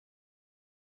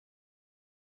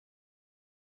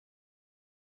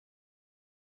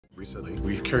Recently,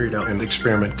 we carried out an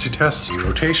experiment to test the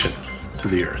rotation to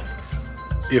the Earth.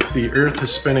 If the Earth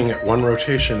is spinning at one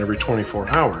rotation every 24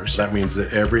 hours, that means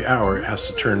that every hour it has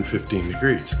to turn 15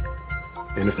 degrees.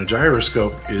 And if the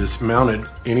gyroscope is mounted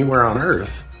anywhere on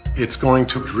Earth, it's going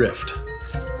to drift.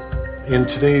 In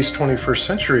today's 21st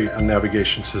century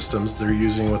navigation systems, they're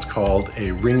using what's called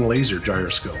a ring laser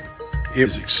gyroscope. It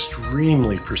is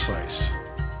extremely precise.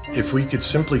 If we could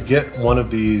simply get one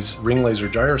of these ring laser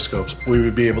gyroscopes, we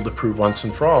would be able to prove once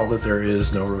and for all that there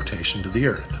is no rotation to the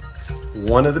Earth.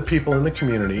 One of the people in the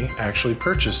community actually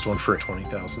purchased one for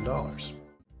 $20,000.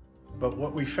 But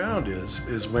what we found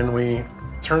is when we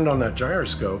turned on that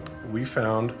gyroscope, we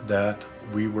found that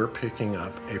we were picking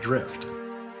up a drift,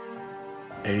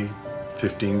 a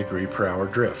 15-degree-per-hour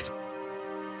drift.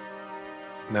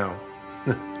 Now,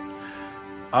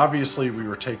 obviously we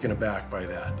were taken aback by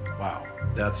that. Wow,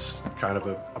 that's kind of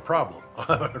a problem,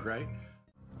 right?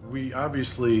 We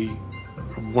obviously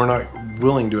were not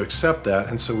willing to accept that,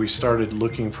 and so we started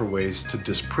looking for ways to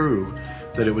disprove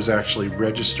that it was actually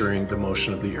registering the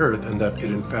motion of the Earth and that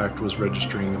it in fact was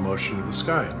registering the motion of the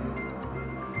sky.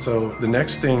 So the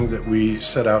next thing that we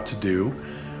set out to do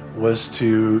was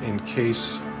to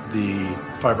encase the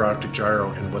fiber optic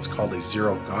gyro in what's called a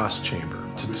zero Gauss chamber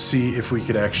to see if we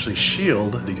could actually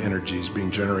shield the energies being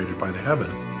generated by the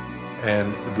heaven.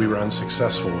 And we were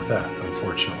unsuccessful with that,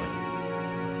 unfortunately.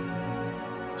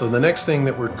 So the next thing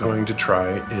that we're going to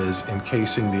try is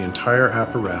encasing the entire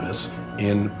apparatus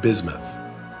in bismuth.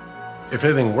 If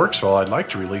everything works well, I'd like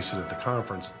to release it at the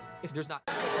conference. If there's not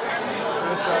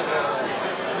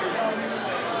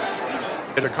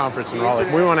at a conference in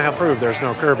Raleigh, we want to have proof there's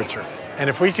no curvature. And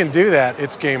if we can do that,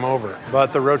 it's game over.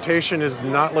 But the rotation is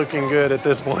not looking good at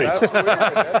this point. That's weird.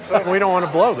 That's so we don't want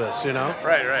to blow this, you know?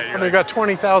 Right. I mean, we've got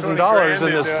 $20,000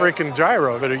 in this freaking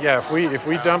gyro. But yeah, if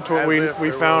we dumped what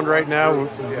we found right now,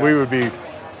 we would be,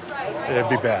 it'd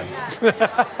be bad.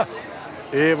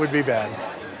 It would be bad.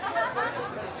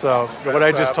 So what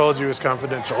I just told you is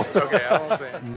confidential. Okay, I won't say it.